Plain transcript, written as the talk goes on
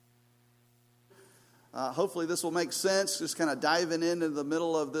Hopefully this will make sense, just kind of diving into the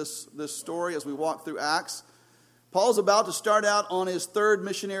middle of this story as we walk through Acts. Paul's about to start out on his third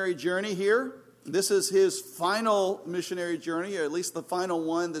missionary journey here. This is his final missionary journey, or at least the final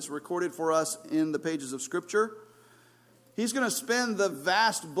one that's recorded for us in the pages of Scripture. He's going to spend the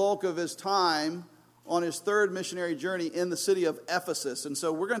vast bulk of his time on his third missionary journey in the city of Ephesus. And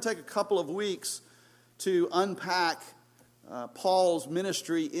so we're going to take a couple of weeks to unpack Paul's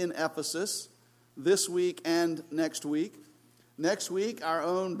ministry in Ephesus this week and next week. Next week, our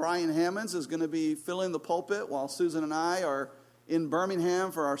own Brian Hammonds is going to be filling the pulpit while Susan and I are in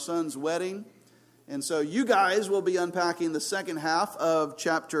Birmingham for our son's wedding. And so you guys will be unpacking the second half of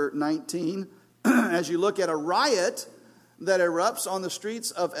chapter 19 as you look at a riot that erupts on the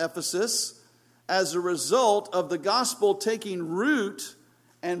streets of Ephesus as a result of the gospel taking root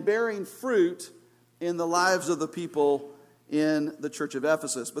and bearing fruit in the lives of the people in the church of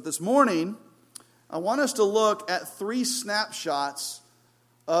Ephesus. But this morning, I want us to look at 3 snapshots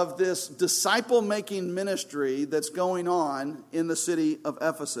of this disciple-making ministry that's going on in the city of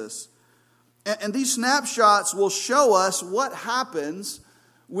Ephesus. And these snapshots will show us what happens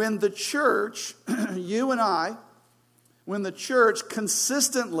when the church, you and I, when the church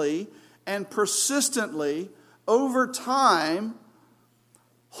consistently and persistently over time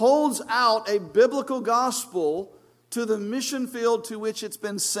holds out a biblical gospel to the mission field to which it's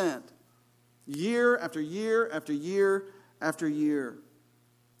been sent. Year after year after year after year.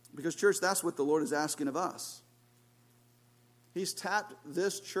 Because, church, that's what the Lord is asking of us. He's tapped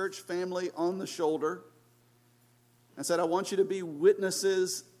this church family on the shoulder and said, I want you to be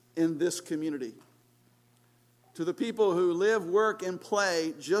witnesses in this community. To the people who live, work, and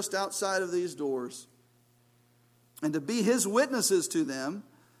play just outside of these doors. And to be His witnesses to them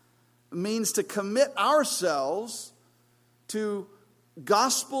means to commit ourselves to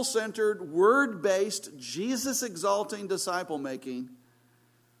gospel-centered, word-based, Jesus-exalting disciple-making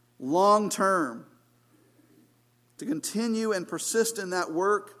long-term. To continue and persist in that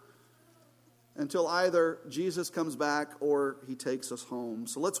work until either Jesus comes back or He takes us home.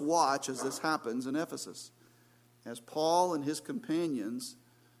 So let's watch as this happens in Ephesus. As Paul and his companions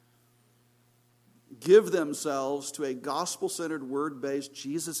give themselves to a gospel-centered, word-based,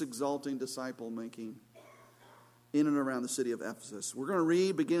 Jesus-exalting disciple-making in and around the city of Ephesus. We're going to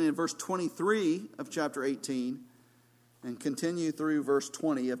read beginning in verse 23 of chapter 18 and continue through verse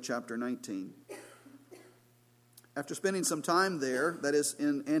 20 of chapter 19. After spending some time there, that is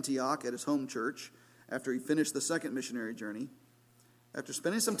in Antioch at his home church, after he finished the second missionary journey, after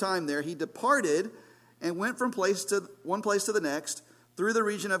spending some time there, he departed and went from one place to the next through the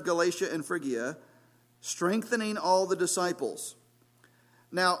region of Galatia and Phrygia, strengthening all the disciples.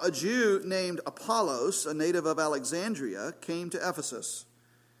 Now, a Jew named Apollos, a native of Alexandria, came to Ephesus.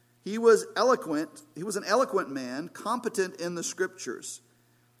 He was an eloquent man, competent in the Scriptures.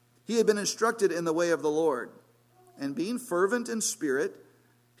 He had been instructed in the way of the Lord. And being fervent in spirit,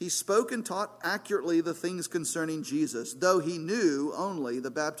 he spoke and taught accurately the things concerning Jesus, though he knew only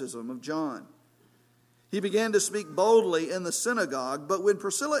the baptism of John. He began to speak boldly in the synagogue, but when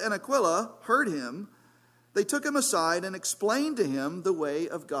Priscilla and Aquila heard him, they took him aside and explained to him the way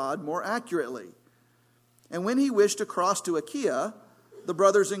of God more accurately. And when he wished to cross to Achaia, the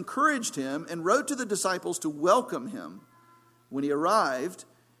brothers encouraged him and wrote to the disciples to welcome him. When he arrived,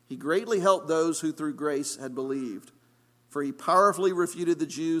 he greatly helped those who through grace had believed, for he powerfully refuted the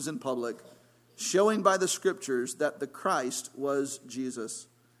Jews in public, showing by the Scriptures that the Christ was Jesus.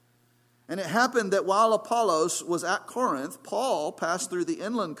 And it happened that while Apollos was at Corinth, Paul passed through the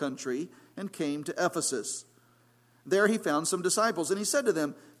inland country and came to Ephesus. There he found some disciples, and he said to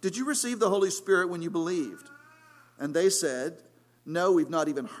them, "Did you receive the Holy Spirit when you believed?" And they said, "No, we've not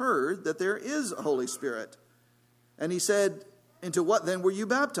even heard that there is a Holy Spirit." And he said, "Into what then were you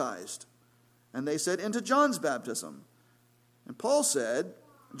baptized?" And they said, "Into John's baptism." And Paul said,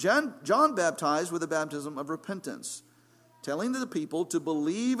 John baptized with a baptism of repentance, telling the people to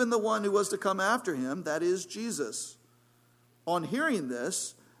believe in the one who was to come after him, that is Jesus. On hearing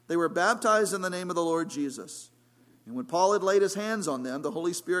this, they were baptized in the name of the Lord Jesus. And when Paul had laid his hands on them, the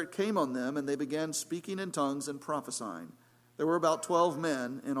Holy Spirit came on them, and they began speaking in tongues and prophesying. There were about 12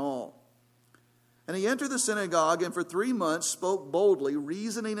 men in all. And he entered the synagogue and for 3 months spoke boldly,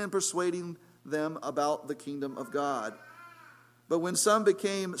 reasoning and persuading them about the kingdom of God. But when some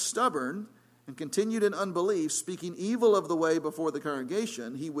became stubborn and continued in unbelief, speaking evil of the way before the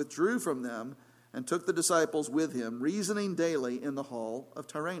congregation, he withdrew from them and took the disciples with him, reasoning daily in the hall of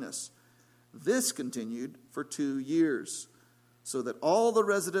Tyrannus. This continued for 2 years, so that all the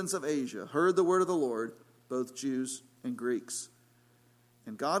residents of Asia heard the word of the Lord, both Jews and Greeks.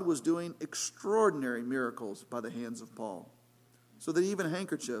 And God was doing extraordinary miracles by the hands of Paul, so that even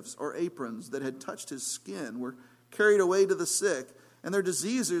handkerchiefs or aprons that had touched his skin were carried away to the sick, and their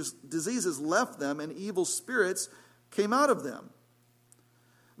diseases left them, and evil spirits came out of them.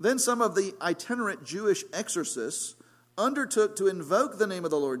 Then some of the itinerant Jewish exorcists undertook to invoke the name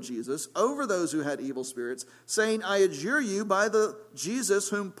of the Lord Jesus over those who had evil spirits, saying, I adjure you by the Jesus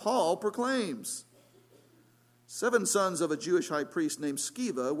whom Paul proclaims. 7 sons of a Jewish high priest named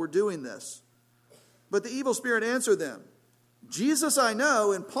Sceva were doing this. But the evil spirit answered them, Jesus I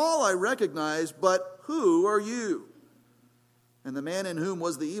know, and Paul I recognize, but who are you? And the man in whom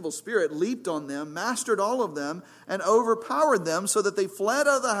was the evil spirit leaped on them, mastered all of them, and overpowered them, so that they fled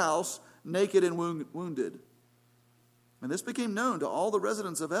out of the house, naked and wounded. And this became known to all the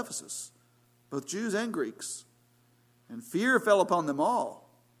residents of Ephesus, both Jews and Greeks. And fear fell upon them all.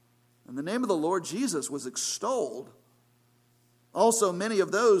 And the name of the Lord Jesus was extolled. Also, many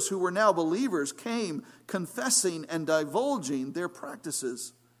of those who were now believers came, confessing and divulging their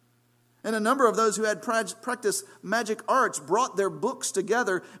practices. And a number of those who had practiced magic arts brought their books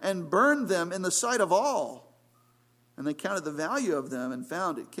together and burned them in the sight of all. And they counted the value of them and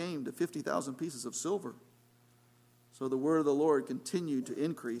found it came to 50,000 pieces of silver. So the word of the Lord continued to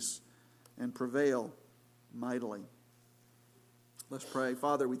increase and prevail mightily. Let's pray.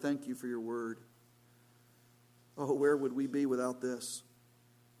 Father, we thank you for your word. Oh, where would we be without this?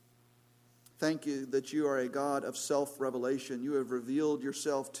 Thank you that you are a God of self-revelation. You have revealed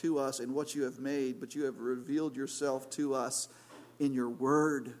yourself to us in what you have made, but you have revealed yourself to us in your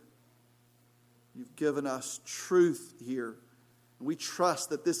word. You've given us truth here. We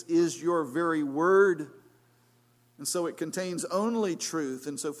trust that this is your very word. And so it contains only truth.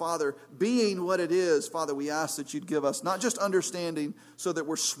 And so, Father, being what it is, Father, we ask that you'd give us not just understanding so that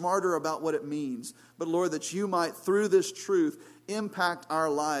we're smarter about what it means, but, Lord, that you might, through this truth, impact our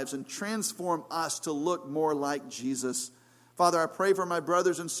lives and transform us to look more like Jesus. Father, I pray for my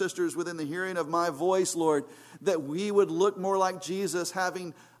brothers and sisters within the hearing of my voice, Lord, that we would look more like Jesus,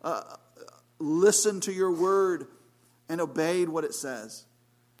 having listened to your word and obeyed what it says.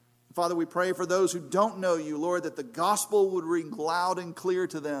 Father, we pray for those who don't know you, Lord, that the gospel would ring loud and clear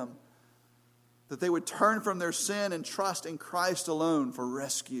to them, that they would turn from their sin and trust in Christ alone for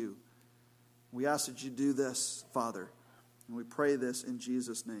rescue. We ask that you do this, Father, and we pray this in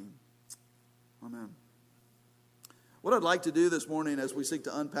Jesus' name. Amen. What I'd like to do this morning as we seek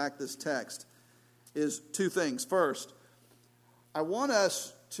to unpack this text is 2 things. First, I want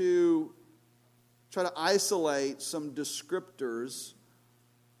us to try to isolate some descriptors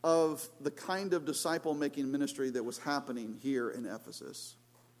of the kind of disciple-making ministry that was happening here in Ephesus.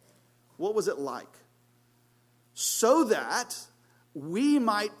 What was it like? So that we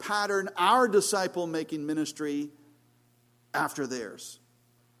might pattern our disciple-making ministry after theirs.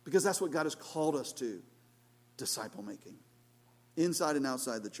 Because that's what God has called us to, disciple-making, inside and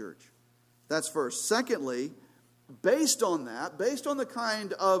outside the church. That's first. Secondly, based on that, based on the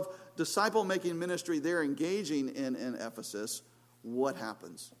kind of disciple-making ministry they're engaging in Ephesus, what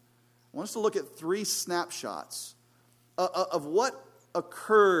happens? I want us to look at 3 snapshots of what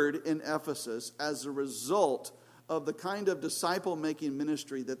occurred in Ephesus as a result of the kind of disciple-making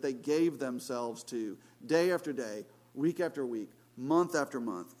ministry that they gave themselves to day after day, week after week, month after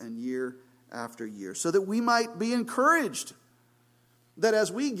month, and year after year, so that we might be encouraged that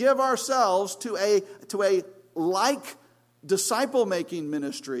as we give ourselves to a like disciple-making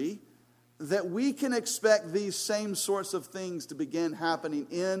ministry, that we can expect these same sorts of things to begin happening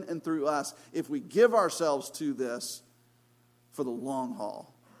in and through us if we give ourselves to this for the long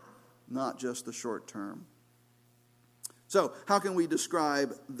haul, not just the short term. So, how can we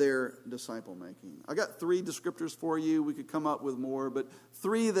describe their disciple making? I got 3 descriptors for you. We could come up with more, but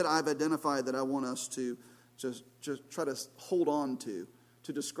 3 that I've identified that I want us to just try to hold on to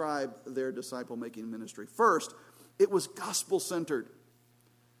describe their disciple making ministry. First, it was gospel-centered.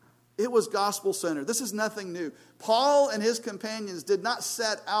 It was gospel-centered. This is nothing new. Paul and his companions did not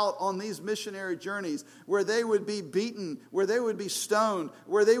set out on these missionary journeys where they would be beaten, where they would be stoned,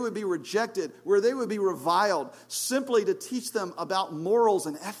 where they would be rejected, where they would be reviled, simply to teach them about morals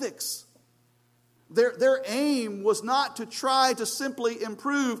and ethics. Their aim was not to try to simply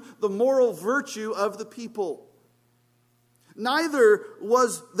improve the moral virtue of the people. Neither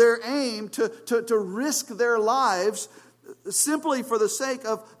was their aim to risk their lives simply for the sake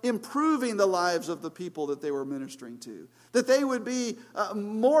of improving the lives of the people that they were ministering to. That they would be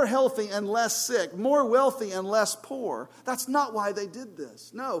more healthy and less sick, more wealthy and less poor. That's not why they did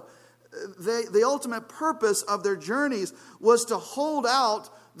this. No, the ultimate purpose of their journeys was to hold out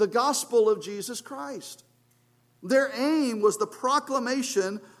the gospel of Jesus Christ. Their aim was the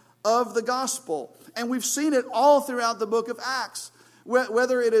proclamation of the gospel. And we've seen it all throughout the book of Acts.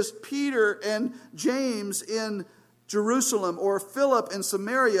 Whether it is Peter and James in Jerusalem, or Philip in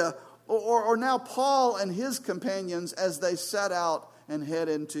Samaria, or now Paul and his companions as they set out and head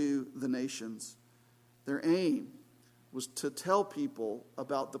into the nations. Their aim was to tell people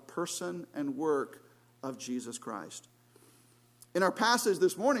about the person and work of Jesus Christ. In our passage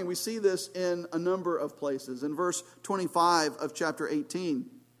this morning, we see this in a number of places. In verse 25 of chapter 18,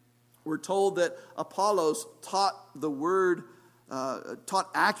 we're told that Apollos taught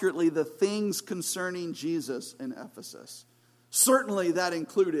accurately the things concerning Jesus in Ephesus. Certainly that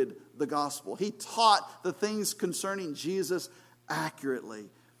included the gospel. He taught the things concerning Jesus accurately.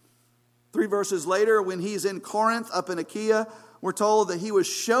 3 verses later, when he's in Corinth up in Achaia, we're told that he was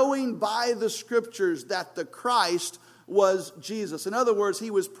showing by the scriptures that the Christ was Jesus. In other words,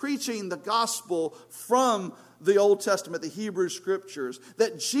 he was preaching the gospel from the Old Testament, the Hebrew scriptures,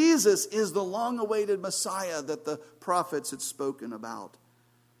 that Jesus is the long-awaited Messiah that the prophets had spoken about.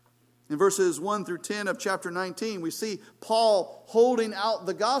 In verses 1 through 10 of chapter 19, we see Paul holding out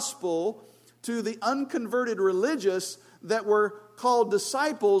the gospel to the unconverted religious that were called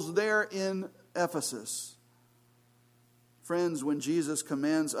disciples there in Ephesus. Friends, when Jesus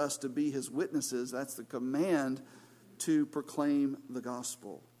commands us to be his witnesses, that's the command to proclaim the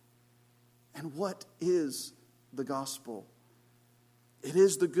gospel. And what is the gospel? It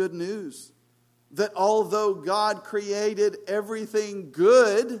is the good news that although God created everything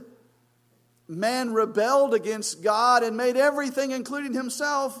good, man rebelled against God and made everything, including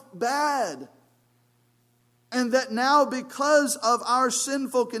himself, bad. And that now, because of our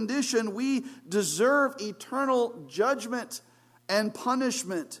sinful condition, we deserve eternal judgment and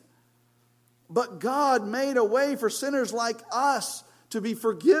punishment. But God made a way for sinners like us to be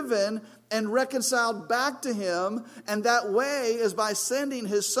forgiven and reconciled back to him. And that way is by sending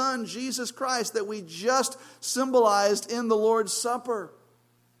his Son, Jesus Christ, that we just symbolized in the Lord's Supper.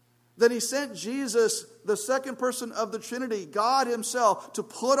 That he sent Jesus, the second person of the Trinity, God himself, to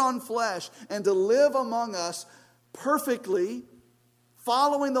put on flesh and to live among us perfectly,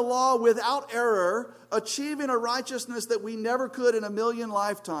 following the law without error, achieving a righteousness that we never could in a million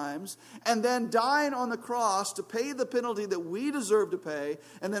lifetimes, and then dying on the cross to pay the penalty that we deserve to pay,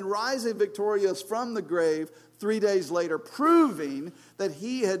 and then rising victorious from the grave 3 days later, proving that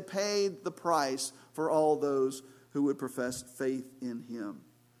he had paid the price for all those who would profess faith in him.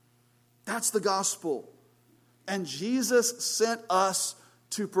 That's the gospel. And Jesus sent us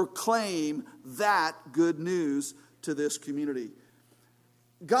to proclaim that good news to this community.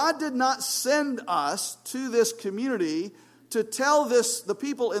 God did not send us to this community to tell the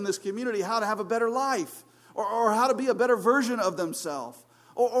people in this community how to have a better life, or how to be a better version of themselves,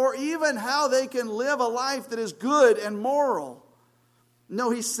 or even how they can live a life that is good and moral. No,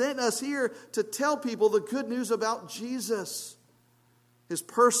 he sent us here to tell people the good news about Jesus, his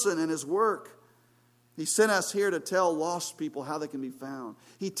person and his work. He sent us here to tell lost people how they can be found.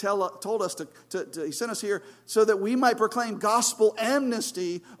 He told us he sent us here so that we might proclaim gospel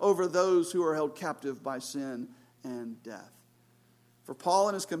amnesty over those who are held captive by sin and death. For Paul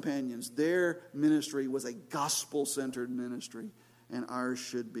and his companions, their ministry was a gospel-centered ministry, and ours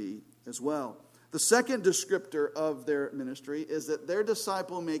should be as well. The second descriptor of their ministry is that their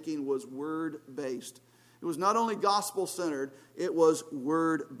disciple-making was word-based. It was not only gospel-centered, it was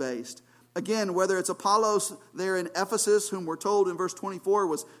word-based. Again, whether it's Apollos there in Ephesus, whom we're told in verse 24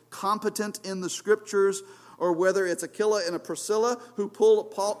 was competent in the scriptures, or whether it's Aquila and Priscilla who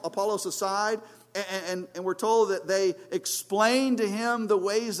pulled Apollos aside, and we're told that they explained to him the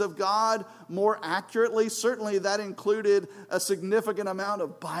ways of God more accurately. Certainly that included a significant amount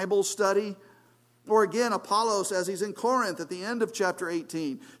of Bible study. Or again, Apollos, as he's in Corinth at the end of chapter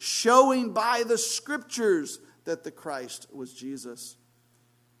 18, showing by the scriptures that the Christ was Jesus.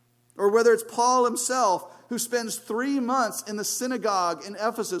 Or whether it's Paul himself, who spends 3 months in the synagogue in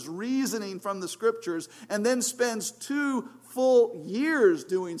Ephesus reasoning from the scriptures, and then spends 2 full years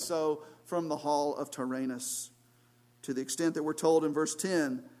doing so from the hall of Tyrannus. To the extent that we're told in verse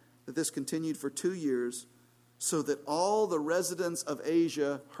 10 that this continued for 2 years, so that all the residents of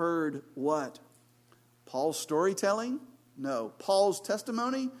Asia heard what? Paul's storytelling? No. Paul's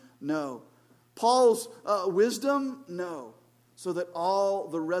testimony? No. Paul's wisdom? No. So that all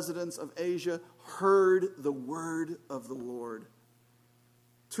the residents of Asia heard the word of the Lord.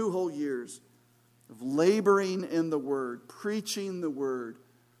 2 whole years of laboring in the word, preaching the word,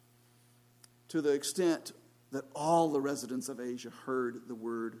 to the extent that all the residents of Asia heard the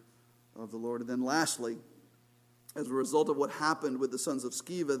word of the Lord. And then lastly, as a result of what happened with the sons of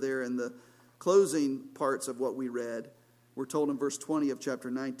Sceva there in the closing parts of what we read, we're told in verse 20 of chapter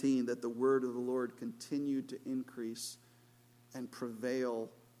 19 that the word of the Lord continued to increase and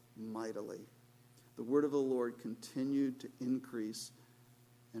prevail mightily. The word of the Lord continued to increase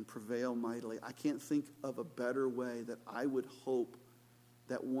and prevail mightily. I can't think of a better way that I would hope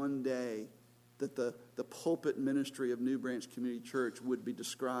that one day that the pulpit ministry of NewBranch Community Church would be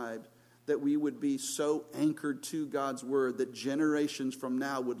described, that we would be so anchored to God's word that generations from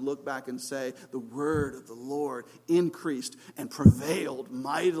now would look back and say, the word of the Lord increased and prevailed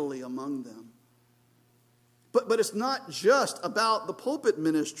mightily among them. But it's not just about the pulpit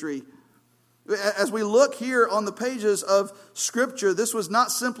ministry. As we look here on the pages of Scripture, this was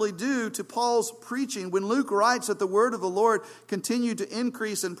not simply due to Paul's preaching. When Luke writes that the word of the Lord continued to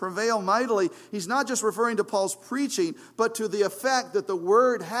increase and prevail mightily, he's not just referring to Paul's preaching, but to the effect that the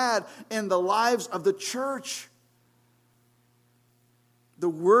word had in the lives of the church. The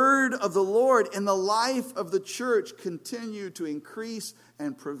word of the Lord in the life of the church continued to increase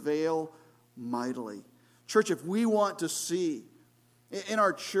and prevail mightily. Church, if we want to see in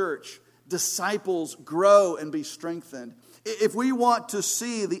our church disciples grow and be strengthened, if we want to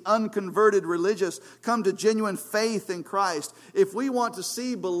see the unconverted religious come to genuine faith in Christ, if we want to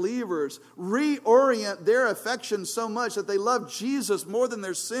see believers reorient their affections so much that they love Jesus more than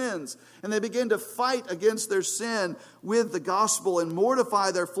their sins, and they begin to fight against their sin with the gospel and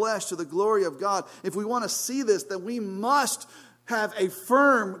mortify their flesh to the glory of God, if we want to see this, then we must have a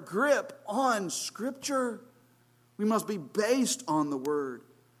firm grip on Scripture. We must be based on the Word.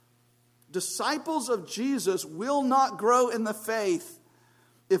 Disciples of Jesus will not grow in the faith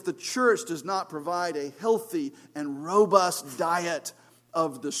if the church does not provide a healthy and robust diet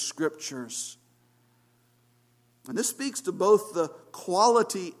of the Scriptures. And this speaks to both the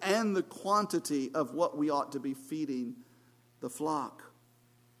quality and the quantity of what we ought to be feeding the flock.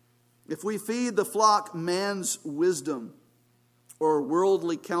 If we feed the flock man's wisdom or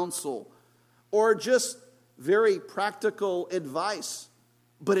worldly counsel or just very practical advice,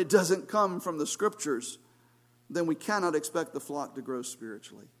 but it doesn't come from the Scriptures, then we cannot expect the flock to grow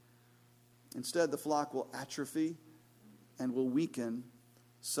spiritually. Instead, the flock will atrophy and will weaken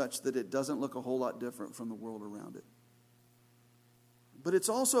such that it doesn't look a whole lot different from the world around it. But it's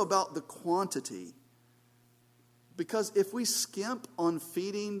also about the quantity. Because if we skimp on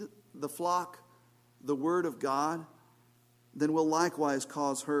feeding the flock the Word of God, then we'll likewise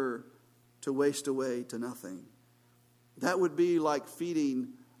cause her to waste away to nothing. That would be like feeding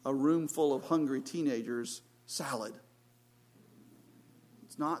a room full of hungry teenagers salad.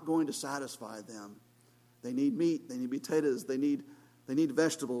 It's not going to satisfy them. They need meat, they need potatoes, they need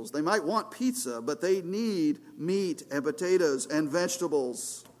vegetables. They might want pizza, but they need meat and potatoes and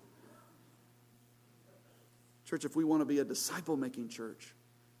vegetables. Church, if we want to be a disciple-making church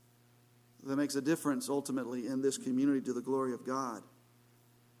that makes a difference ultimately in this community to the glory of God,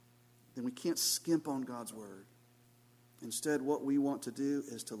 then we can't skimp on God's Word. Instead, what we want to do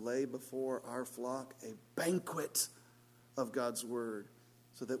is to lay before our flock a banquet of God's Word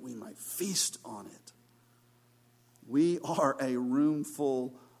so that we might feast on it. We are a room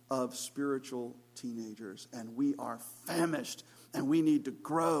full of spiritual teenagers, and we are famished, and we need to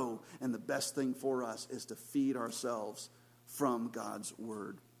grow, and the best thing for us is to feed ourselves from God's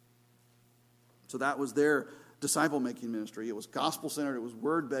Word. So that was their disciple-making ministry. It was gospel-centered, it was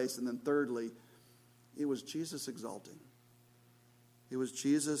word-based, and then thirdly, it was Jesus exalting. It was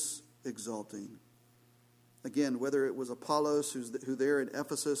Jesus exalting. Again, whether it was Apollos, who there in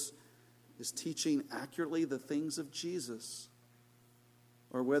Ephesus is teaching accurately the things of Jesus,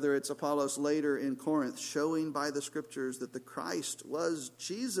 or whether it's Apollos later in Corinth showing by the Scriptures that the Christ was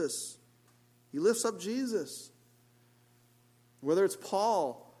Jesus. He lifts up Jesus. Whether it's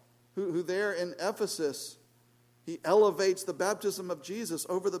Paul, who there in Ephesus, he elevates the baptism of Jesus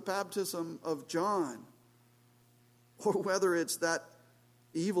over the baptism of John. Or whether it's that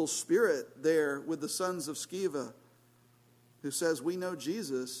evil spirit there with the sons of Sceva who says, we know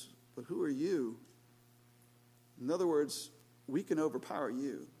Jesus, but who are you? In other words, we can overpower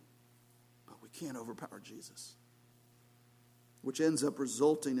you, but we can't overpower Jesus. Which ends up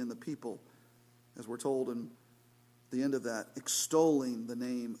resulting in the people, as we're told in the end of that, extolling the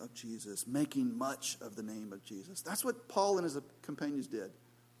name of Jesus, making much of the name of Jesus. That's what Paul and his companions did.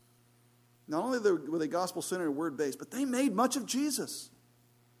 Not only were they gospel-centered and word-based, but they made much of Jesus.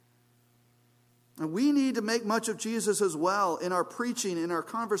 And we need to make much of Jesus as well in our preaching, in our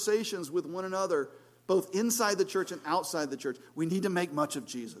conversations with one another, both inside the church and outside the church. We need to make much of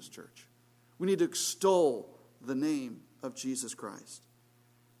Jesus, church. We need to extol the name of Jesus Christ.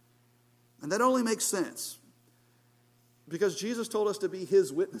 And that only makes sense because Jesus told us to be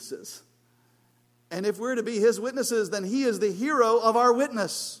His witnesses. And if we're to be his witnesses, then he is the hero of our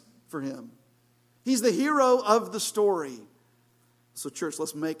witness for him. He's the hero of the story. So church,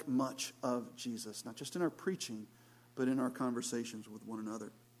 let's make much of Jesus, not just in our preaching, but in our conversations with one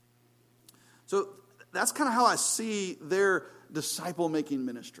another. So that's kind of how I see their disciple-making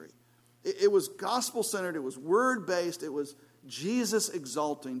ministry. It was gospel-centered, it was word-based, it was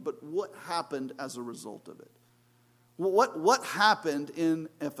Jesus-exalting, but what happened as a result of it? What happened in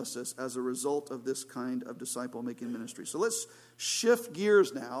Ephesus as a result of this kind of disciple-making ministry? So let's shift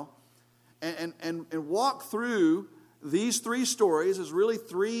gears now and walk through these three stories. There's really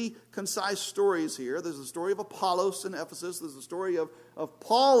three concise stories here. There's the story of Apollos in Ephesus. There's the story of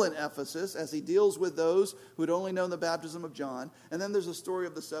Paul in Ephesus as he deals with those who had only known the baptism of John. And then there's the story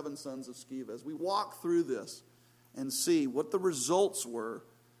of the 7 sons of Sceva. As we walk through this and see what the results were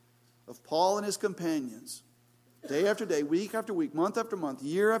of Paul and his companions, day after day, week after week, month after month,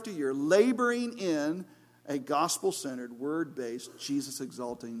 year after year, laboring in a gospel-centered, word-based,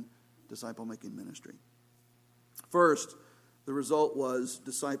 Jesus-exalting, disciple-making ministry. First, the result was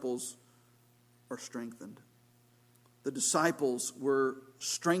disciples are strengthened. The disciples were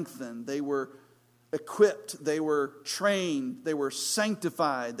strengthened. They were equipped. They were trained. They were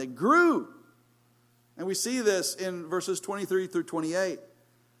sanctified. They grew. And we see this in verses 23 through 28.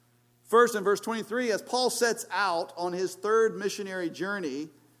 First, in verse 23, as Paul sets out on his third missionary journey,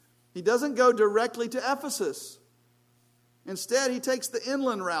 he doesn't go directly to Ephesus. Instead, he takes the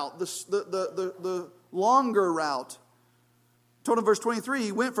inland route, the longer route. Told in verse 23,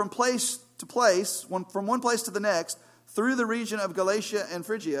 he went from place to place, from one place to the next, through the region of Galatia and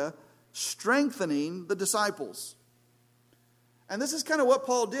Phrygia, strengthening the disciples. And this is kind of what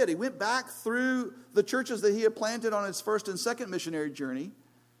Paul did. He went back through the churches that he had planted on his first and second missionary journey.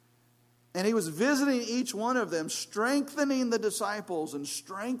 And he was visiting each one of them, strengthening the disciples and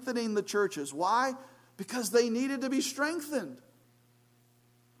strengthening the churches. Why? Because they needed to be strengthened.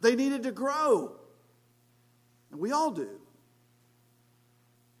 They needed to grow. And we all do.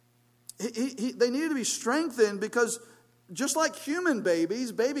 They needed to be strengthened because just like human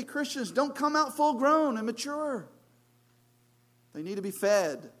babies, baby Christians don't come out full grown and mature. They need to be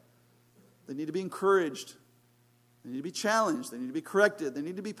fed. They need to be encouraged. They need to be challenged. They need to be corrected. They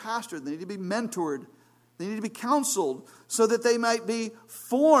need to be pastored. They need to be mentored. They need to be counseled so that they might be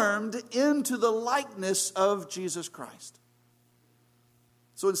formed into the likeness of Jesus Christ.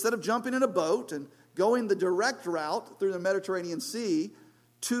 So instead of jumping in a boat and going the direct route through the Mediterranean Sea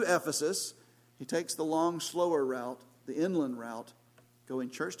to Ephesus, he takes the long, slower route, the inland route, going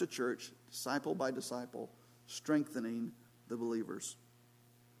church to church, disciple by disciple, strengthening the believers.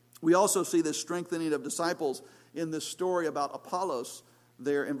 We also see this strengthening of disciples in this story about Apollos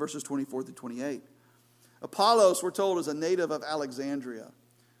there in verses 24 through 28. Apollos, we're told, is a native of Alexandria,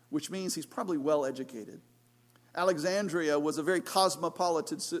 which means he's probably well educated. Alexandria was a very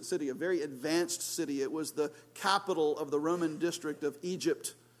cosmopolitan city, a very advanced city. It was the capital of the Roman district of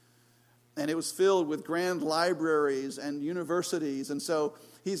Egypt. And it was filled with grand libraries and universities. And so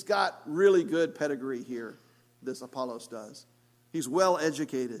he's got really good pedigree here, this Apollos does. He's well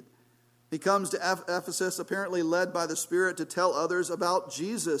educated. He comes to Ephesus, apparently led by the Spirit, to tell others about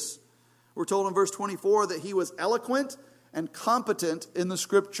Jesus. We're told in verse 24 that he was eloquent and competent in the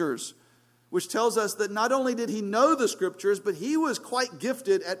Scriptures, which tells us that not only did he know the Scriptures, but he was quite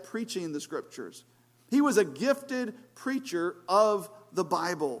gifted at preaching the Scriptures. He was a gifted preacher of the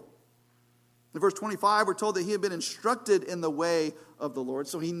Bible. In verse 25, we're told that he had been instructed in the way of the Lord,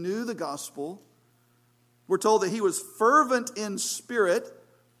 so he knew the gospel. We're told that he was fervent in spirit.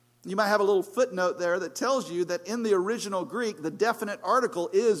 You might have a little footnote there that tells you that in the original Greek, the definite article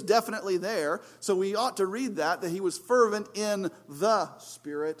is definitely there. So we ought to read that he was fervent in the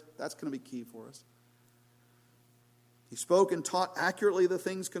Spirit. That's going to be key for us. He spoke and taught accurately the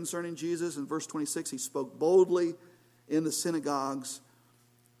things concerning Jesus. In verse 26, he spoke boldly in the synagogues.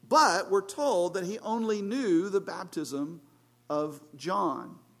 But we're told that he only knew the baptism of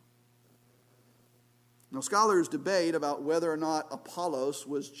John. Now, scholars debate about whether or not Apollos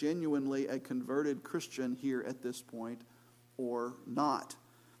was genuinely a converted Christian here at this point or not,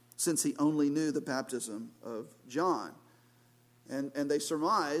 since he only knew the baptism of John. And they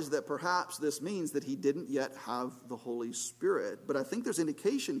surmise that perhaps this means that he didn't yet have the Holy Spirit. But I think there's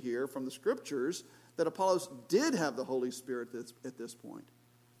indication here from the Scriptures that Apollos did have the Holy Spirit at this point,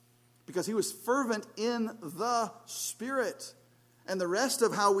 because he was fervent in the Spirit. And the rest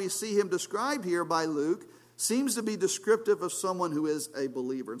of how we see him described here by Luke seems to be descriptive of someone who is a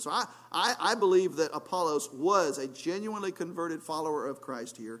believer. And so I believe that Apollos was a genuinely converted follower of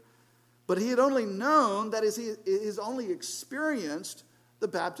Christ here. But he had only known, that is, he has only experienced the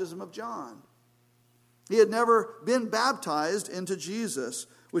baptism of John. He had never been baptized into Jesus,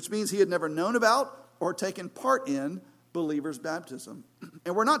 which means he had never known about or taken part in believers' baptism.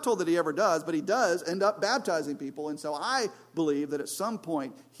 And we're not told that he ever does, but he does end up baptizing people. And so I believe that at some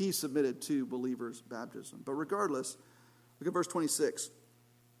point he submitted to believers' baptism. But regardless, look at verse 26.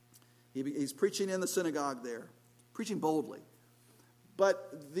 He's preaching in the synagogue there, preaching boldly.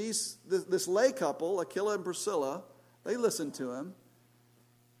 But this lay couple, Aquila and Priscilla, they listen to him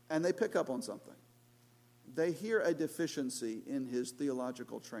and they pick up on something. They hear a deficiency in his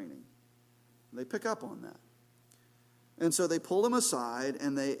theological training. They pick up on that. And so they pull him aside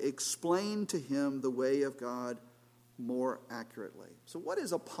and they explain to him the way of God more accurately. So what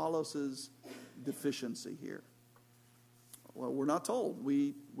is Apollos' deficiency here? Well, we're not told.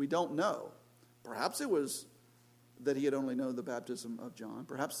 We don't know. Perhaps it was that he had only known the baptism of John.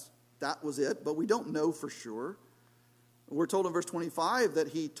 Perhaps that was it, but we don't know for sure. We're told in verse 25 that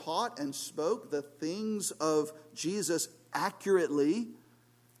he taught and spoke the things of Jesus accurately.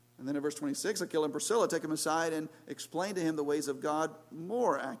 And then in verse 26, Aquila and Priscilla take him aside and explain to him the ways of God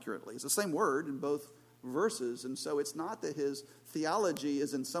more accurately. It's the same word in both verses, and so it's not that his theology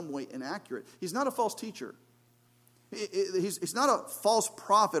is in some way inaccurate. He's not a false teacher. He's not a false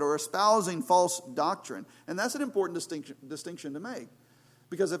prophet or espousing false doctrine. And that's an important distinction to make.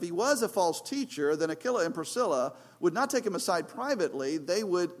 Because if he was a false teacher, then Aquila and Priscilla would not take him aside privately. They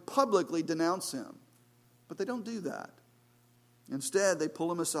would publicly denounce him. But they don't do that. Instead, they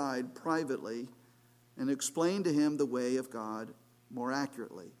pull him aside privately and explain to him the way of God more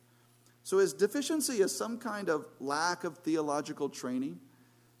accurately. So his deficiency is some kind of lack of theological training.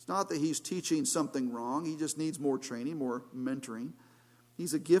 It's not that he's teaching something wrong. He just needs more training, more mentoring.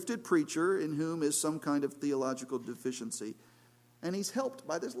 He's a gifted preacher in whom is some kind of theological deficiency. And he's helped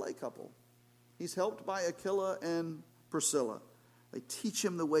by this lay couple. He's helped by Aquila and Priscilla. They teach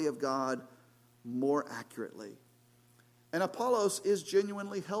him the way of God more accurately. And Apollos is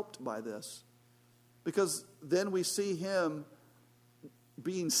genuinely helped by this. Because then we see him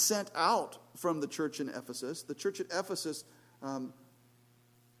being sent out from the church in Ephesus. The church at Ephesus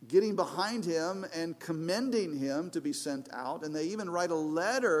getting behind him and commending him to be sent out. And they even write a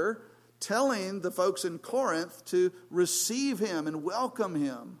letter telling the folks in Corinth to receive him and welcome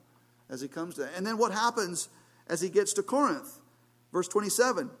him as he comes to. And then what happens as he gets to Corinth? Verse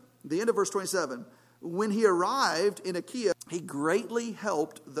 27, the end of verse 27. When he arrived in Achaia, he greatly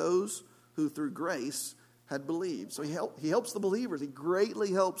helped those who through grace had believed. So he helps the believers. He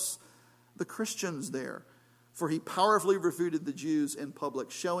greatly helps the Christians there. For he powerfully refuted the Jews in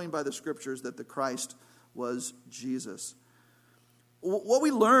public, showing by the scriptures that the Christ was Jesus. What we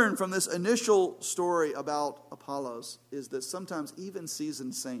learn from this initial story about Apollos is that sometimes even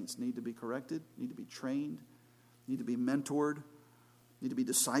seasoned saints need to be corrected, need to be trained, need to be mentored, need to be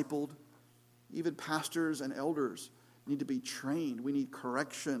discipled. Even pastors and elders need to be trained. We need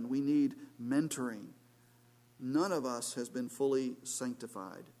correction. We need mentoring. None of us has been fully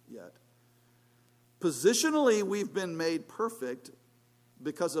sanctified yet. Positionally, we've been made perfect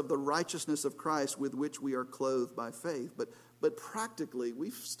because of the righteousness of Christ with which we are clothed by faith. But practically,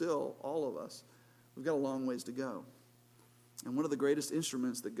 we've still, all of us, we've got a long ways to go. And one of the greatest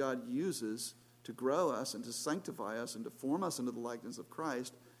instruments that God uses to grow us and to sanctify us and to form us into the likeness of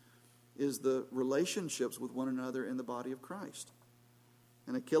Christ is the relationships with one another in the body of Christ.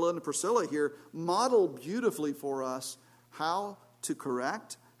 And Aquila and Priscilla here model beautifully for us how to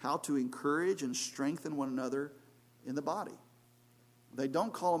correct, how to encourage and strengthen one another in the body. They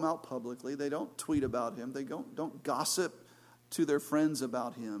don't call him out publicly. They don't tweet about him. They don't gossip to their friends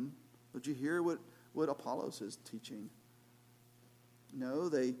about him. But you hear what Apollos is teaching. No,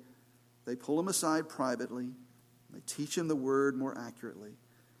 they pull him aside privately. They teach him the word more accurately.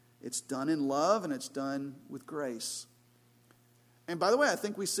 It's done in love and it's done with grace. And by the way, I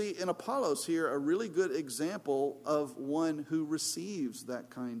think we see in Apollos here a really good example of one who receives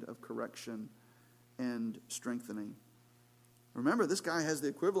that kind of correction and strengthening. Remember, this guy has the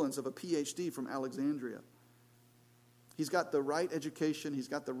equivalence of a PhD from Alexandria. He's got the right education. He's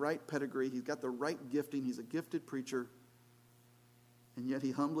got the right pedigree. He's got the right gifting. He's a gifted preacher. And yet he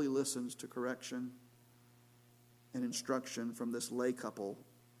humbly listens to correction and instruction from this lay couple,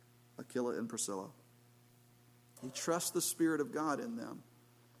 Aquila and Priscilla. He trusts the Spirit of God in them.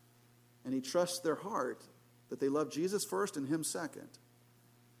 And he trusts their heart that they love Jesus first and him second.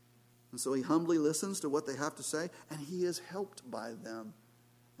 And so he humbly listens to what they have to say, and he is helped by them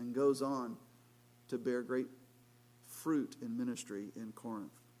and goes on to bear great fruit in ministry in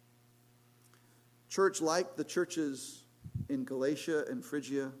Corinth. Church, like the churches in Galatia and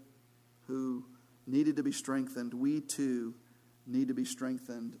Phrygia who needed to be strengthened, we too need to be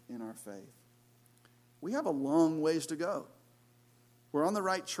strengthened in our faith. we have a long ways to go. We're on the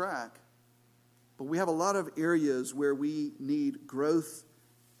right track, but we have a lot of areas where we need growth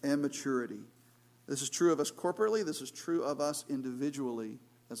and maturity. This is true of us corporately. This is true of us individually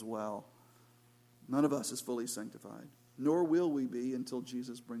as well. None of us is fully sanctified, nor will we be until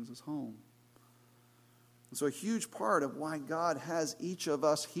Jesus brings us home. And so a huge part of why God has each of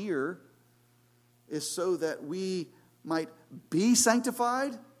us here is so that we might be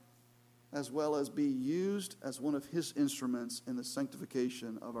sanctified as well as be used as one of his instruments in the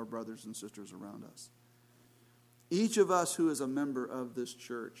sanctification of our brothers and sisters around us. Each of us who is a member of this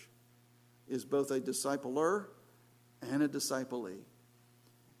church is both a discipler and a disciplee.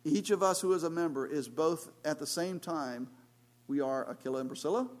 Each of us who is a member is both at the same time, we are Aquila and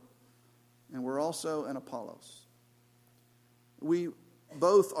Priscilla, and we're also an Apollos. We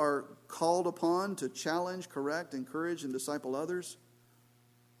both are called upon to challenge, correct, encourage, and disciple others.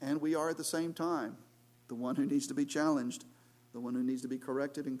 And we are at the same time the one who needs to be challenged, the one who needs to be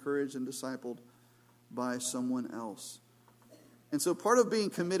corrected, encouraged, and discipled by someone else. And so part of being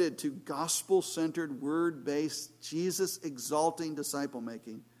committed to gospel-centered, word-based, Jesus-exalting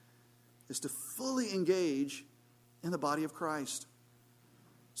disciple-making is to fully engage in the body of Christ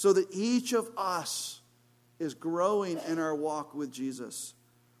so that each of us is growing in our walk with Jesus,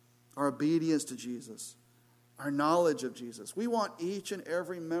 our obedience to Jesus, our knowledge of Jesus. We want each and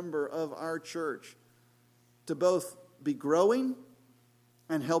every member of our church to both be growing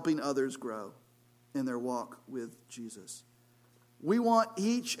and helping others grow in their walk with Jesus. We want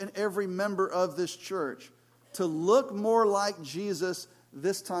each and every member of this church to look more like Jesus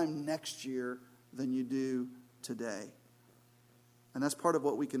this time next year than you do today. And that's part of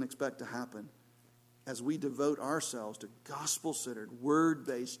what we can expect to happen as we devote ourselves to gospel-centered,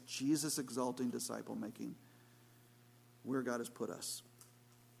 word-based, Jesus-exalting disciple-making where God has put us.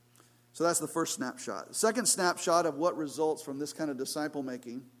 So that's the first snapshot. The second snapshot of what results from this kind of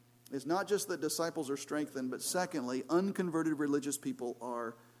disciple-making is not just that disciples are strengthened, but secondly, unconverted religious people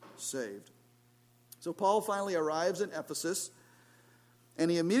are saved. So Paul finally arrives in Ephesus, and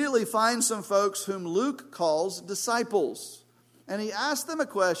he immediately finds some folks whom Luke calls disciples. And he asks them a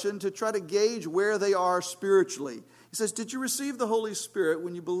question to try to gauge where they are spiritually. He says, "Did you receive the Holy Spirit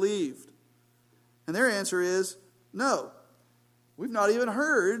when you believed?" And their answer is, "No. We've not even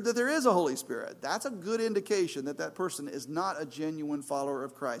heard that there is a Holy Spirit." That's a good indication that that person is not a genuine follower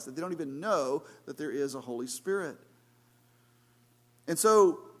of Christ, that they don't even know that there is a Holy Spirit. And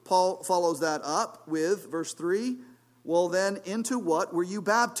so Paul follows that up with verse 3. "Well, then, into what were you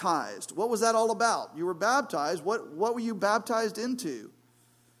baptized?" What was that all about? You were baptized. What were you baptized into?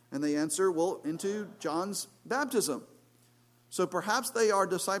 And they answer, "Well, into John's baptism." So perhaps they are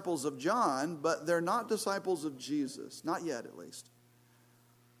disciples of John, but they're not disciples of Jesus. Not yet, at least.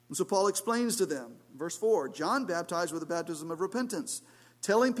 And so Paul explains to them, verse 4, "John baptized with the baptism of repentance,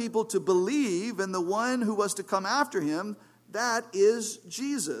 telling people to believe in the one who was to come after him, that is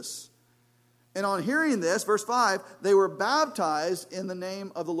Jesus. And on hearing this, verse 5, they were baptized in the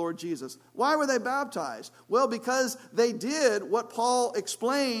name of the Lord Jesus." Why were they baptized? Well, because they did what Paul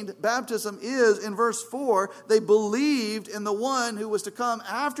explained baptism is in verse 4. They believed in the one who was to come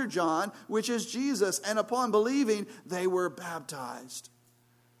after John, which is Jesus. And upon believing, they were baptized.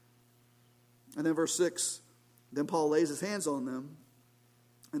 And then verse 6, then Paul lays his hands on them,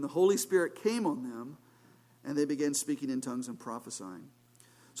 and the Holy Spirit came on them, and they began speaking in tongues and prophesying.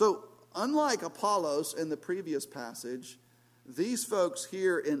 So, unlike Apollos in the previous passage, these folks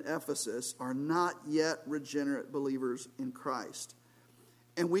here in Ephesus are not yet regenerate believers in Christ.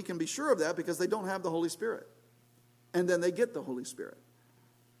 And we can be sure of that because they don't have the Holy Spirit. And then they get the Holy Spirit.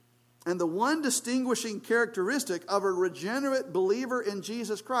 And the one distinguishing characteristic of a regenerate believer in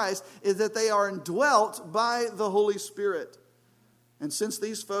Jesus Christ is that they are indwelt by the Holy Spirit. And since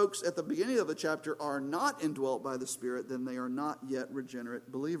these folks at the beginning of the chapter are not indwelt by the Spirit, then they are not yet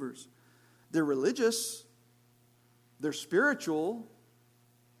regenerate believers. They're religious, they're spiritual,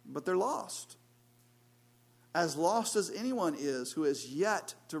 but they're lost. As lost as anyone is who has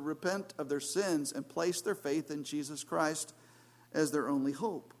yet to repent of their sins and place their faith in Jesus Christ as their only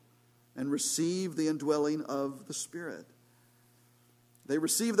hope and receive the indwelling of the Spirit. They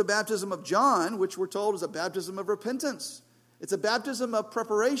receive the baptism of John, which we're told is a baptism of repentance. It's a baptism of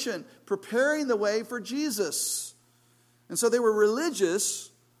preparation, preparing the way for Jesus. And so they were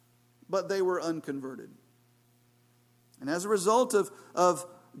religious, but they were unconverted. And as a result of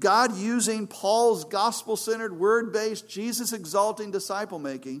God using Paul's gospel-centered, word-based, Jesus-exalting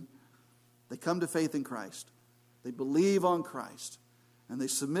disciple-making, they come to faith in Christ. They believe on Christ. And they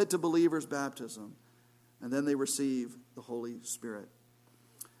submit to believers' baptism. And then they receive the Holy Spirit.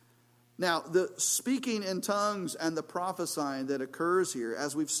 Now, the speaking in tongues and the prophesying that occurs here,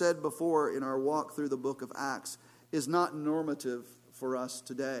 as we've said before in our walk through the book of Acts, is not normative for us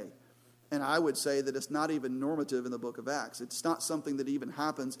today. And I would say that it's not even normative in the book of Acts. It's not something that even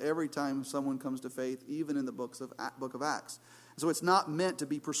happens every time someone comes to faith, even in the book of Acts. So it's not meant to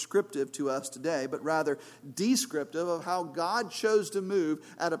be prescriptive to us today, but rather descriptive of how God chose to move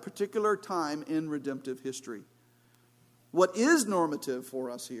at a particular time in redemptive history. What is normative for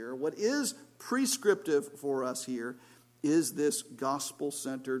us here, what is prescriptive for us here, is this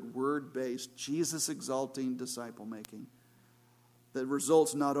gospel-centered, word-based, Jesus-exalting disciple-making that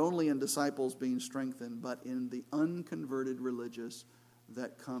results not only in disciples being strengthened, but in the unconverted religious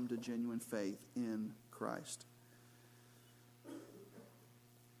that come to genuine faith in Christ.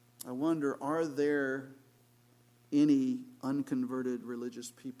 I wonder, are there any unconverted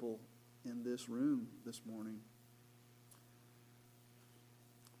religious people in this room this morning?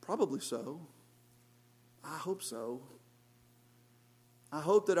 Probably so. I hope so. I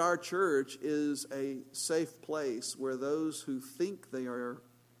hope that our church is a safe place where those who think they are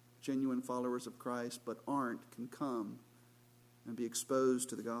genuine followers of Christ but aren't can come and be exposed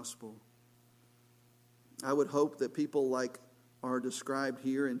to the gospel. I would hope that people like are described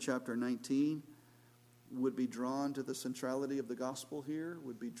here in chapter 19 would be drawn to the centrality of the gospel here,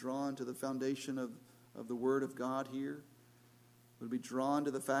 would be drawn to the foundation of the Word of God here, would be drawn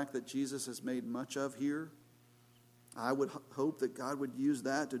to the fact that Jesus is made much of here. I would hope that God would use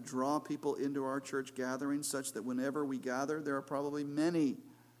that to draw people into our church gatherings such that whenever we gather, there are probably many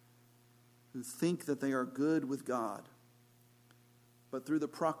who think that they are good with God. But through the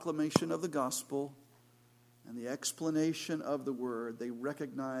proclamation of the gospel and the explanation of the word, they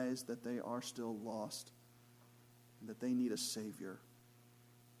recognize that they are still lost and that they need a Savior.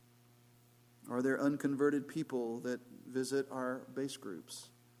 Are there unconverted people that visit our base groups?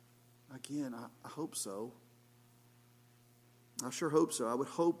 Again, I hope so. I sure hope so. I would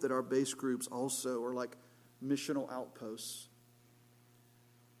hope that our base groups also are like missional outposts.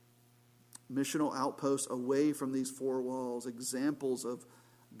 Missional outposts away from these four walls, examples of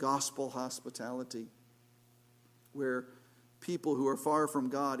gospel hospitality, where people who are far from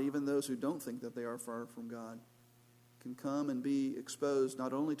God, even those who don't think that they are far from God, can come and be exposed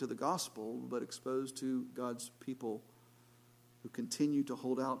not only to the gospel, but exposed to God's people who continue to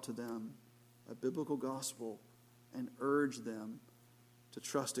hold out to them a biblical gospel and urge them to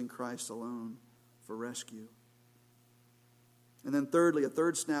trust in Christ alone for rescue. And then thirdly, a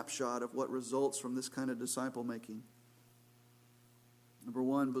third snapshot of what results from this kind of disciple making. Number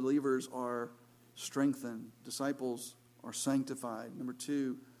one, believers are strengthened. Disciples are sanctified. Number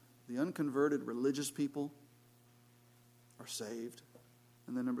two, the unconverted religious people are saved.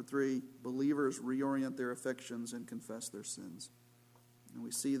 And then number three, believers reorient their affections and confess their sins. And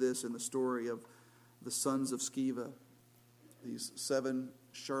we see this in the story of the sons of Sceva, these 7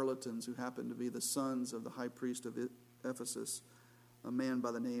 charlatans who happen to be the sons of the high priest of Ephesus, a man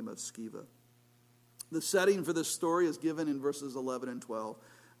by the name of Sceva. The setting for this story is given in verses 11 and 12.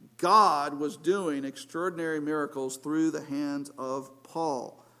 God was doing extraordinary miracles through the hands of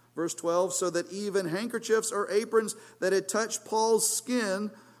Paul. Verse 12, so that even handkerchiefs or aprons that had touched Paul's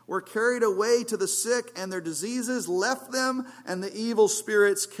skin were carried away to the sick, and their diseases left them, and the evil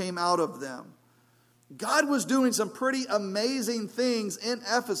spirits came out of them. God was doing some pretty amazing things in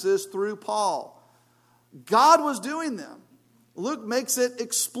Ephesus through Paul. God was doing them. Luke makes it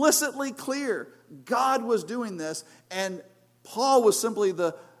explicitly clear. God was doing this, and Paul was simply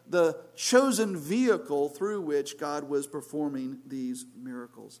the chosen vehicle through which God was performing these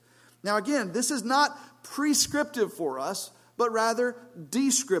miracles. Now again, this is not prescriptive for us, but rather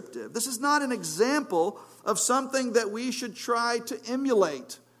descriptive. This is not an example of something that we should try to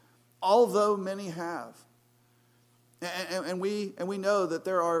emulate, although many have. And we know that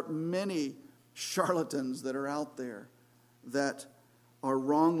there are many charlatans that are out there that are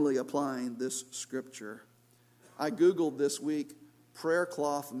wrongly applying this scripture. I Googled this week, prayer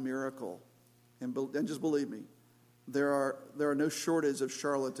cloth miracle. And just believe me, there are no shortage of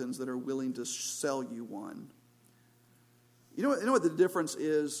charlatans that are willing to sell you one. You know what the difference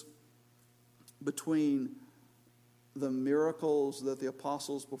is between the miracles that the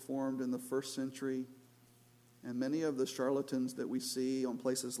apostles performed in the first century and many of the charlatans that we see on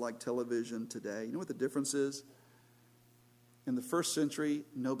places like television today? You know what the difference is? In the first century,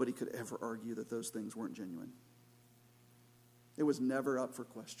 nobody could ever argue that those things weren't genuine. It was never up for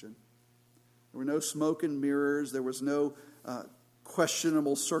question. There were no smoke and mirrors. There was no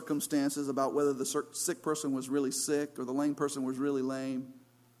questionable circumstances about whether the sick person was really sick or the lame person was really lame.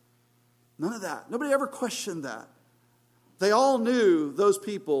 None of that. Nobody ever questioned that. They all knew those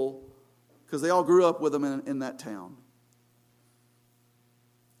people because they all grew up with them in that town.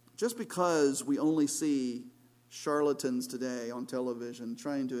 Just because we only see charlatans today on television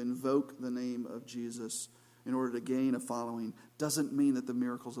trying to invoke the name of Jesus in order to gain a following doesn't mean that the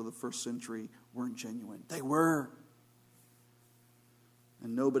miracles of the first century weren't genuine. They were.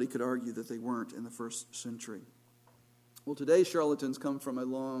 And nobody could argue that they weren't in the first century. Well, today charlatans come from a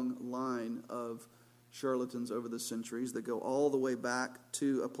long line of charlatans over the centuries that go all the way back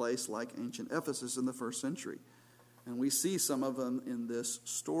to a place like ancient Ephesus in the first century. And we see some of them in this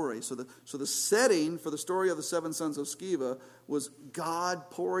story. So the setting for the story of the seven sons of Sceva was God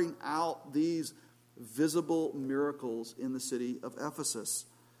pouring out these visible miracles in the city of Ephesus.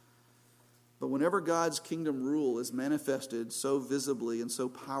 But whenever God's kingdom rule is manifested so visibly and so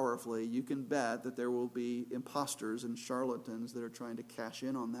powerfully, you can bet that there will be imposters and charlatans that are trying to cash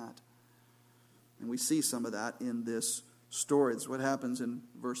in on that. And we see some of that in this story. That's what happens in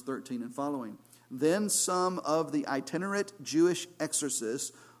verse 13 and following. Then some of the itinerant Jewish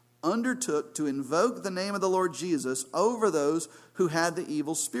exorcists undertook to invoke the name of the Lord Jesus over those who had the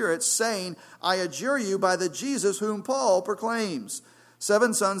evil spirits, saying, I adjure you by the Jesus whom Paul proclaims.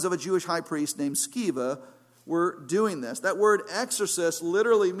 7 sons of a Jewish high priest named Sceva were doing this. That word exorcist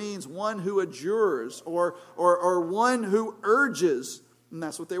literally means one who adjures or one who urges. And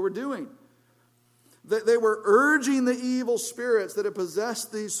that's what they were doing. They were urging the evil spirits that had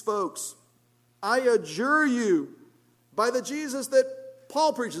possessed these folks. I adjure you by the Jesus that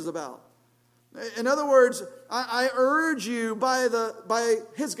Paul preaches about. In other words, I urge you by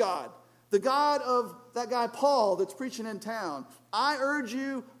his God, the God of that guy Paul that's preaching in town. I urge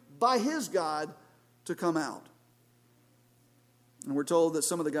you by his God to come out. And we're told that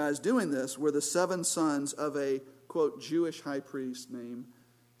some of the guys doing this were the 7 sons of a, quote, Jewish high priest named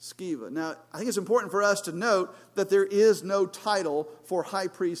Sceva. Now, I think it's important for us to note that there is no title for high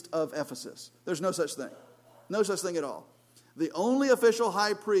priest of Ephesus. There's no such thing. No such thing at all. The only official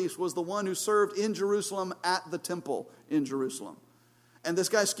high priest was the one who served in Jerusalem at the temple in Jerusalem. And this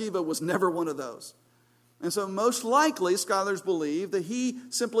guy Sceva was never one of those. And so most likely, scholars believe that he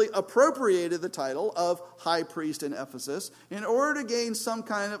simply appropriated the title of high priest in Ephesus in order to gain some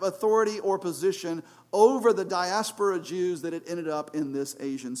kind of authority or position over the diaspora Jews that had ended up in this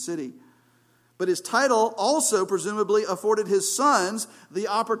Asian city. But his title also presumably afforded his sons the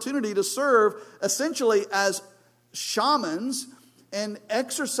opportunity to serve essentially as shamans and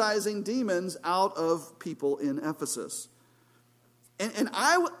exorcising demons out of people in Ephesus. And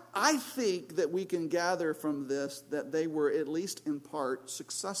I think that we can gather from this that they were at least in part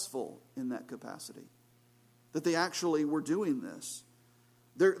successful in that capacity. That they actually were doing this.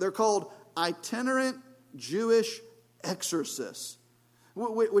 They're called itinerant Jewish exorcists,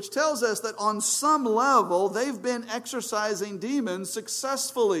 which tells us that on some level they've been exorcising demons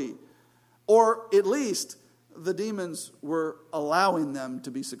successfully. Or at least the demons were allowing them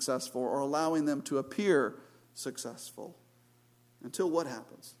to be successful or allowing them to appear successful. Until what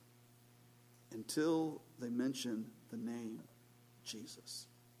happens? Until they mention the name Jesus.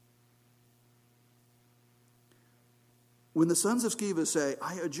 When the sons of Sceva say,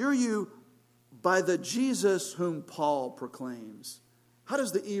 I adjure you by the Jesus whom Paul proclaims, how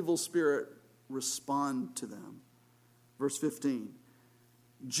does the evil spirit respond to them? Verse 15,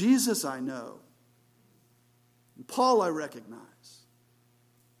 Jesus I know, Paul I recognize,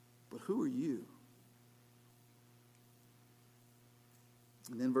 but who are you?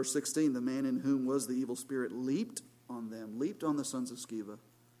 And then verse 16, the man in whom was the evil spirit leaped on them, leaped on the sons of Sceva,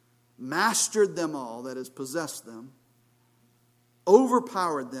 mastered them all, that is, possessed them,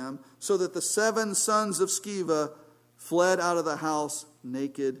 overpowered them, so that the 7 sons of Sceva fled out of the house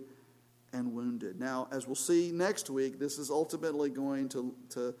naked and wounded. Now, as we'll see next week, this is ultimately going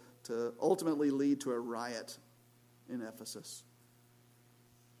to ultimately lead to a riot in Ephesus.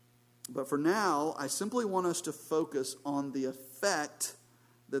 But for now, I simply want us to focus on the effect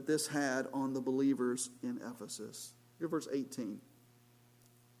that this had on the believers in Ephesus. Here, verse 18.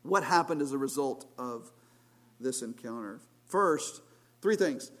 What happened as a result of this encounter? First, 3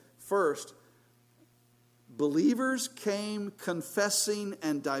 things. First, believers came confessing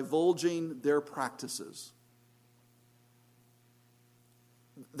and divulging their practices.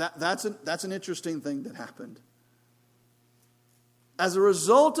 That's an interesting thing that happened. As a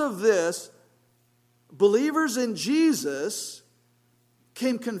result of this, believers in Jesus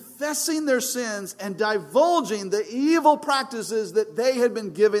came confessing their sins and divulging the evil practices that they had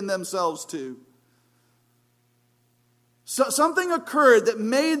been giving themselves to. So something occurred that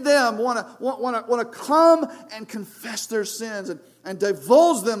made them want to come and confess their sins and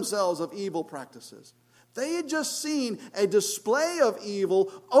divulge themselves of evil practices. They had just seen a display of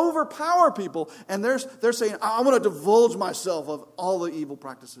evil overpower people. And they're saying, I want to divulge myself of all the evil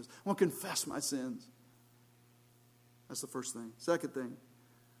practices. I want to confess my sins. That's the first thing. Second thing,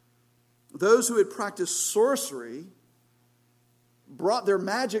 those who had practiced sorcery brought their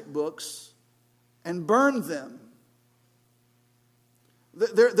magic books and burned them.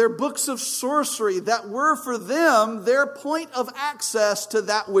 Their books of sorcery that were for them their point of access to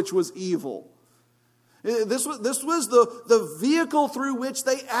that which was evil. This was the vehicle through which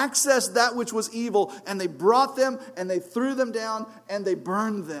they accessed that which was evil, and they brought them and they threw them down and they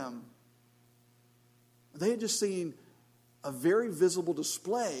burned them. They had just seen a very visible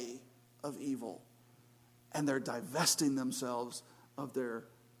display of evil, and they're divesting themselves of their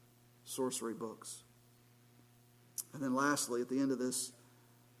sorcery books. And then lastly, at the end of this,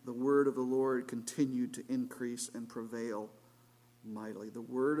 the word of the Lord continued to increase and prevail mightily. The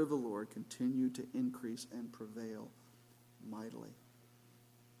word of the Lord continued to increase and prevail mightily.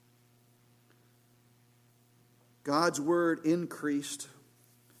 God's word increased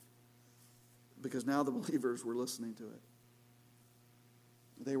because now the believers were listening to it.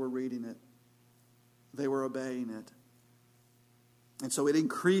 They were reading it. They were obeying it. And so it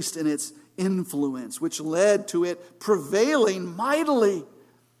increased in its influence, which led to it prevailing mightily.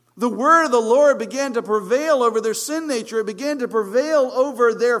 The word of the Lord began to prevail over their sin nature. It began to prevail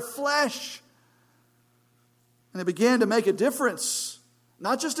over their flesh. And it began to make a difference,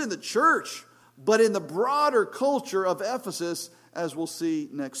 not just in the church, but in the broader culture of Ephesus, as we'll see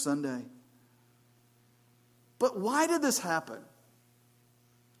next Sunday. But why did this happen?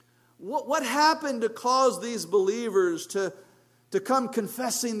 What happened to cause these believers to come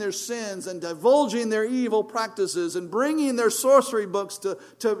confessing their sins and divulging their evil practices and bringing their sorcery books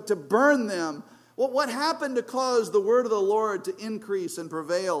to burn them? What happened to cause the word of the Lord to increase and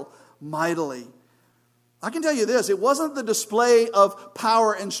prevail mightily? I can tell you this, it wasn't the display of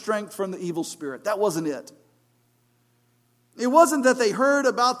power and strength from the evil spirit. That wasn't it. It wasn't that they heard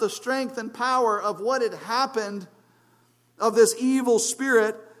about the strength and power of what had happened of this evil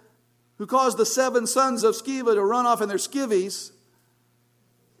spirit who caused the 7 sons of Sceva to run off in their skivvies.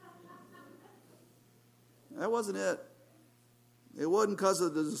 That wasn't it. It wasn't because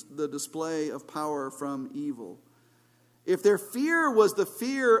of the display of power from evil. If their fear was the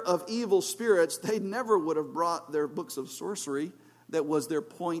fear of evil spirits, they never would have brought their books of sorcery that was their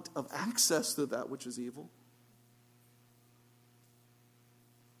point of access to that which is evil.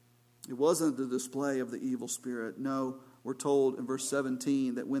 It wasn't the display of the evil spirit. No, we're told in verse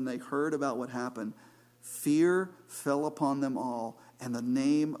 17 that when they heard about what happened, fear fell upon them all, and the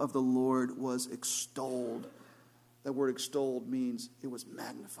name of the Lord was extolled. That word extolled means it was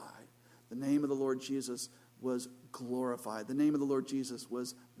magnified. The name of the Lord Jesus was glorified. The name of the Lord Jesus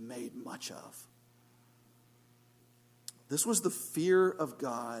was made much of. This was the fear of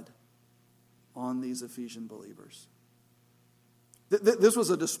God on these Ephesian believers. This was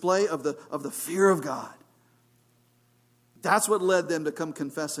a display of the fear of God. That's what led them to come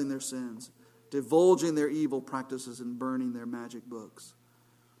confessing their sins, divulging their evil practices, and burning their magic books.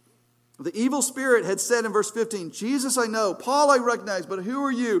 The evil spirit had said in verse 15, Jesus I know, Paul I recognize, but who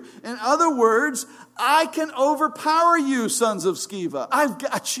are you? In other words, I can overpower you, sons of Sceva. I've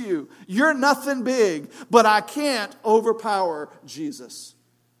got you. You're nothing big, but I can't overpower Jesus.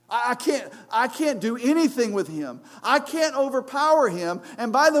 I can't do anything with him. I can't overpower him.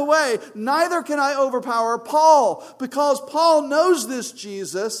 And by the way, neither can I overpower Paul, because Paul knows this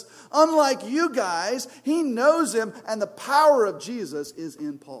Jesus. Unlike you guys, he knows him, and the power of Jesus is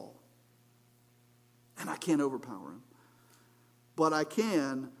in Paul. And I can't overpower him. But I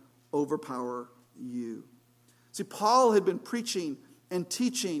can overpower you. See, Paul had been preaching and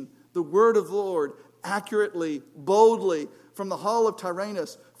teaching the word of the Lord accurately, boldly, from the hall of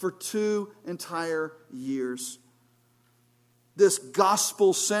Tyrannus for 2 entire years. This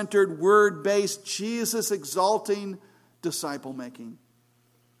gospel-centered, word-based, Jesus-exalting disciple-making.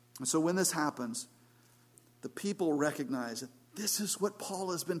 And so when this happens, the people recognize that this is what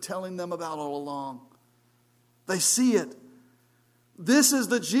Paul has been telling them about all along. They see it. This is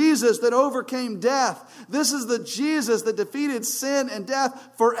the Jesus that overcame death. This is the Jesus that defeated sin and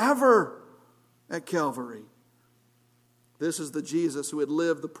death forever at Calvary. This is the Jesus who had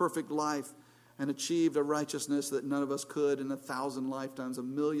lived the perfect life and achieved a righteousness that none of us could in 1,000 lifetimes,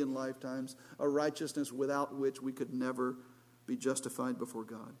 1,000,000 lifetimes, a righteousness without which we could never be justified before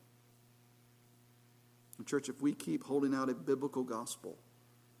God. And church, if we keep holding out a biblical gospel,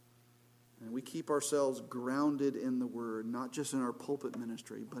 and we keep ourselves grounded in the Word, not just in our pulpit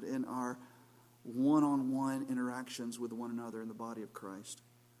ministry, but in our one-on-one interactions with one another in the body of Christ,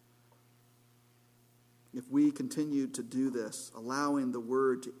 if we continue to do this, allowing the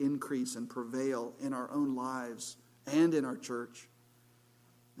word to increase and prevail in our own lives and in our church,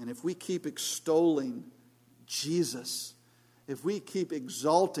 and if we keep extolling Jesus, if we keep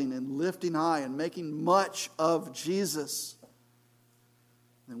exalting and lifting high and making much of Jesus,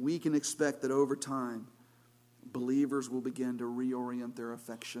 then we can expect that over time, believers will begin to reorient their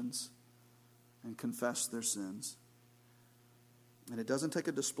affections and confess their sins. And it doesn't take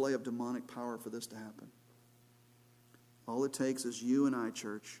a display of demonic power for this to happen. All it takes is you and I,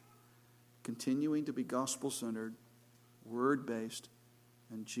 church, continuing to be gospel-centered, word-based,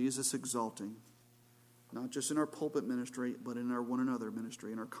 and Jesus-exalting, not just in our pulpit ministry, but in our one another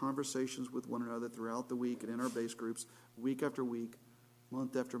ministry, in our conversations with one another throughout the week and in our base groups, week after week,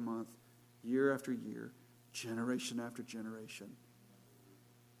 month after month, year after year, generation after generation.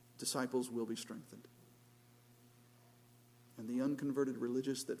 Disciples will be strengthened. And the unconverted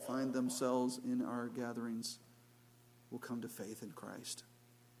religious that find themselves in our gatherings will come to faith in Christ.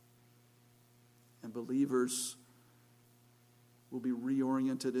 And believers will be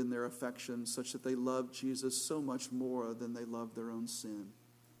reoriented in their affections such that they love Jesus so much more than they love their own sin.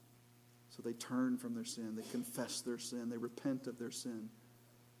 So they turn from their sin, they confess their sin, they repent of their sin,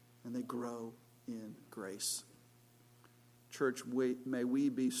 and they grow in grace. Church, may we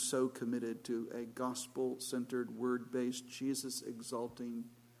be so committed to a gospel-centered, word-based, Jesus-exalting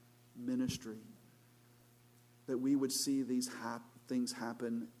ministry that we would see these things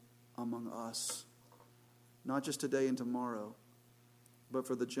happen among us, not just today and tomorrow, but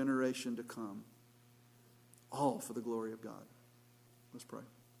for the generation to come, all for the glory of God. Let's pray.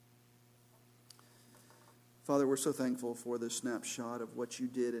 Father, we're so thankful for this snapshot of what you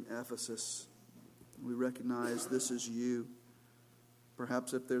did in Ephesus. We recognize this is you.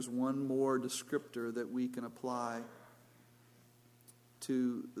 Perhaps if there's one more descriptor that we can apply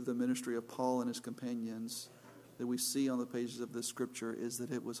to the ministry of Paul and his companions that we see on the pages of this scripture, is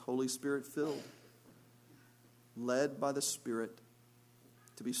that it was Holy Spirit filled, led by the Spirit,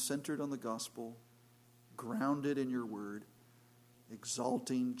 to be centered on the gospel, grounded in your word,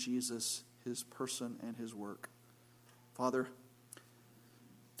 exalting Jesus, his person, and his work. Father,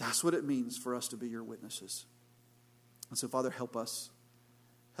 that's what it means for us to be your witnesses. And so, Father, help us.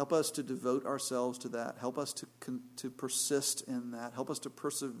 Help us to devote ourselves to that. Help us to persist in that. Help us to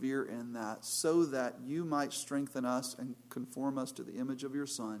persevere in that, so that you might strengthen us and conform us to the image of your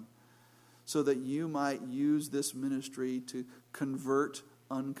Son, so that you might use this ministry to convert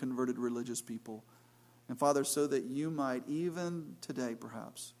unconverted religious people. And Father, so that you might, even today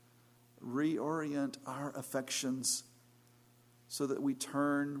perhaps, reorient our affections so that we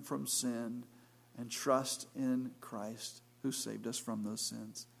turn from sin and trust in Christ who saved us from those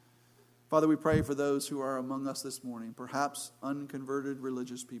sins. Father, we pray for those who are among us this morning, perhaps unconverted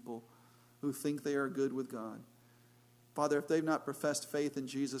religious people who think they are good with God. Father, if they've not professed faith in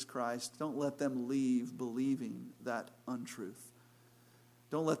Jesus Christ, don't let them leave believing that untruth.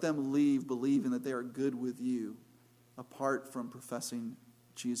 Don't let them leave believing that they are good with you apart from professing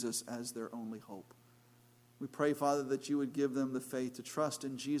Jesus as their only hope. We pray, Father, that you would give them the faith to trust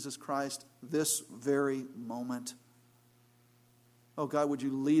in Jesus Christ this very moment. Oh God, would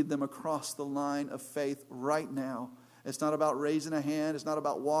you lead them across the line of faith right now? It's not about raising a hand. It's not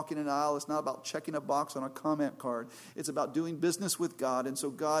about walking an aisle. It's not about checking a box on a comment card. It's about doing business with God. And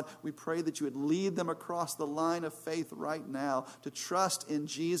so, God, we pray that you would lead them across the line of faith right now to trust in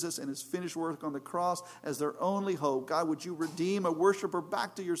Jesus and his finished work on the cross as their only hope. God, would you redeem a worshiper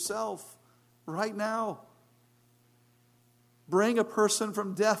back to yourself right now? Bring a person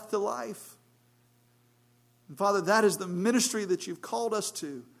from death to life. And Father, that is the ministry that you've called us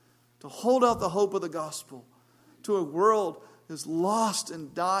to hold out the hope of the gospel to a world that is lost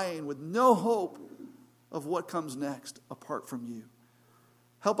and dying with no hope of what comes next apart from you.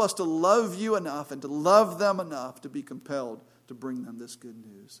 Help us to love you enough and to love them enough to be compelled to bring them this good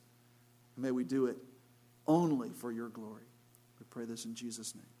news. And may we do it only for your glory. We pray this in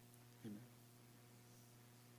Jesus' name.